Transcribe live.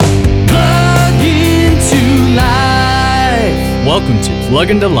Welcome to Plug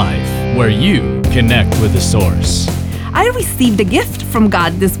into Life, where you connect with the source. I received a gift from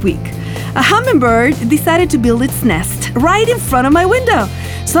God this week. A hummingbird decided to build its nest right in front of my window.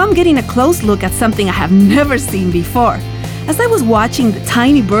 So I'm getting a close look at something I have never seen before. As I was watching the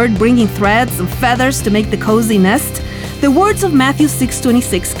tiny bird bringing threads and feathers to make the cozy nest, the words of Matthew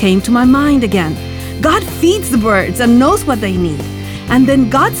 6:26 came to my mind again. God feeds the birds and knows what they need. And then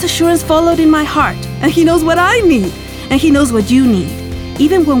God's assurance followed in my heart. And He knows what I need. And He knows what you need.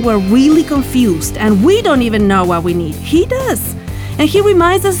 Even when we're really confused and we don't even know what we need, He does. And He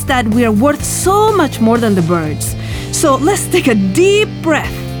reminds us that we are worth so much more than the birds. So let's take a deep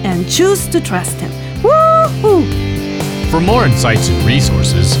breath and choose to trust Him. Woo-hoo! For more insights and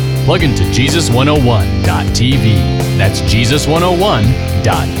resources, plug into Jesus101.tv. That's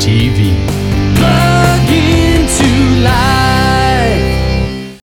Jesus101.tv.